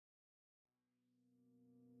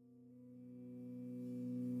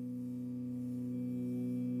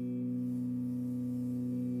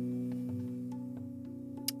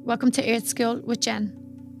Welcome to Earth School with Jen.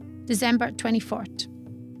 December 24th.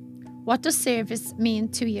 What does service mean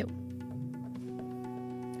to you?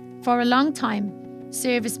 For a long time,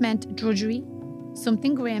 service meant drudgery,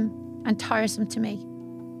 something grim and tiresome to me.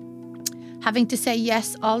 Having to say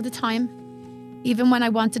yes all the time, even when I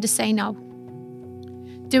wanted to say no.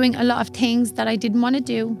 Doing a lot of things that I didn't want to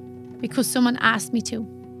do because someone asked me to.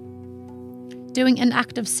 Doing an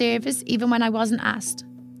act of service even when I wasn't asked.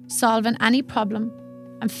 Solving any problem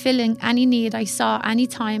and filling any need I saw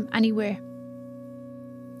anytime, anywhere.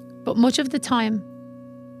 But much of the time,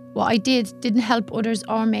 what I did didn't help others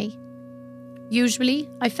or me. Usually,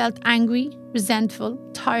 I felt angry, resentful,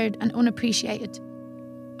 tired and unappreciated.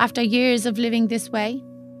 After years of living this way,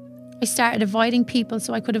 I started avoiding people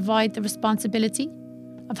so I could avoid the responsibility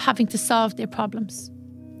of having to solve their problems.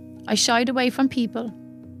 I shied away from people.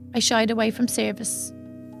 I shied away from service.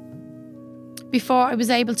 Before I was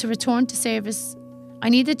able to return to service, I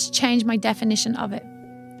needed to change my definition of it.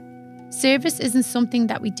 Service isn't something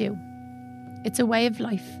that we do. It's a way of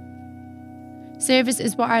life. Service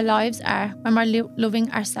is what our lives are when we're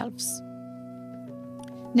loving ourselves.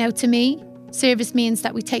 Now, to me, service means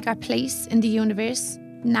that we take our place in the universe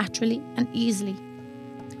naturally and easily.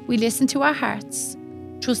 We listen to our hearts,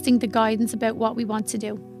 trusting the guidance about what we want to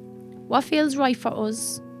do, what feels right for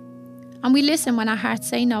us, and we listen when our hearts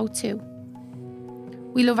say no too.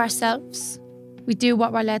 We love ourselves. We do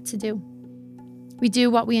what we're led to do. We do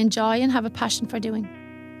what we enjoy and have a passion for doing.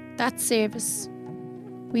 That's service.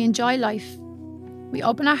 We enjoy life. We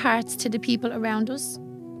open our hearts to the people around us.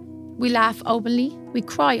 We laugh openly. We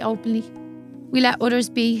cry openly. We let others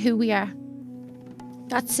be who we are.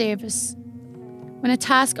 That's service. When a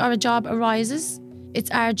task or a job arises,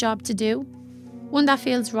 it's our job to do, one that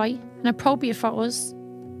feels right and appropriate for us.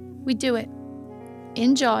 We do it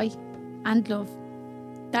in joy and love.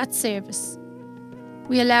 That's service.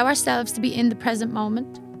 We allow ourselves to be in the present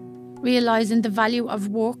moment, realising the value of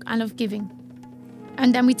work and of giving.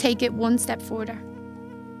 And then we take it one step further.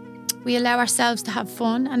 We allow ourselves to have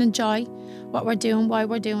fun and enjoy what we're doing while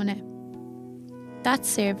we're doing it. That's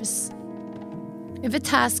service. If a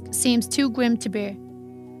task seems too grim to bear,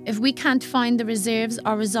 if we can't find the reserves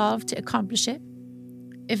or resolve to accomplish it,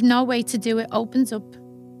 if no way to do it opens up,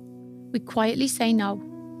 we quietly say no.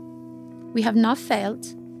 We have not failed.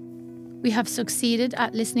 We have succeeded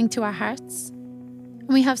at listening to our hearts, and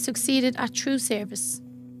we have succeeded at true service.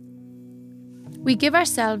 We give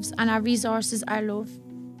ourselves and our resources our love.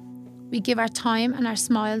 We give our time and our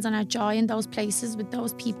smiles and our joy in those places with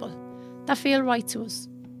those people that feel right to us.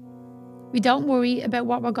 We don't worry about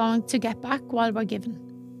what we're going to get back while we're giving.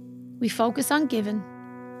 We focus on giving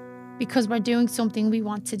because we're doing something we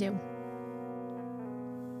want to do.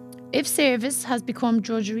 If service has become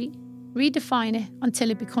drudgery, redefine it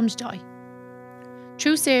until it becomes joy.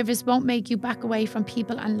 True service won't make you back away from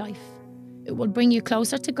people and life. It will bring you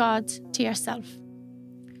closer to God, to yourself.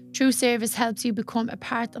 True service helps you become a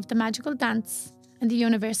part of the magical dance and the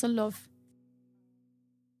universal love.